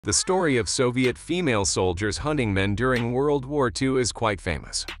The story of Soviet female soldiers hunting men during World War II is quite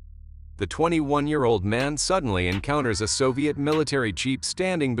famous. The 21-year-old man suddenly encounters a Soviet military jeep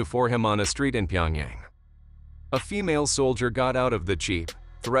standing before him on a street in Pyongyang. A female soldier got out of the jeep,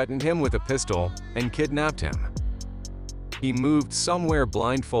 threatened him with a pistol, and kidnapped him. He moved somewhere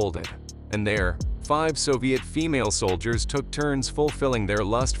blindfolded, and there, 5 Soviet female soldiers took turns fulfilling their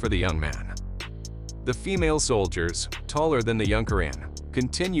lust for the young man. The female soldiers, taller than the young Korean,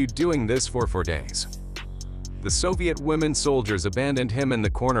 continued doing this for 4 days. The Soviet women soldiers abandoned him in the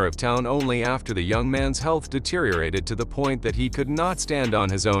corner of town only after the young man's health deteriorated to the point that he could not stand on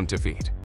his own 2 feet.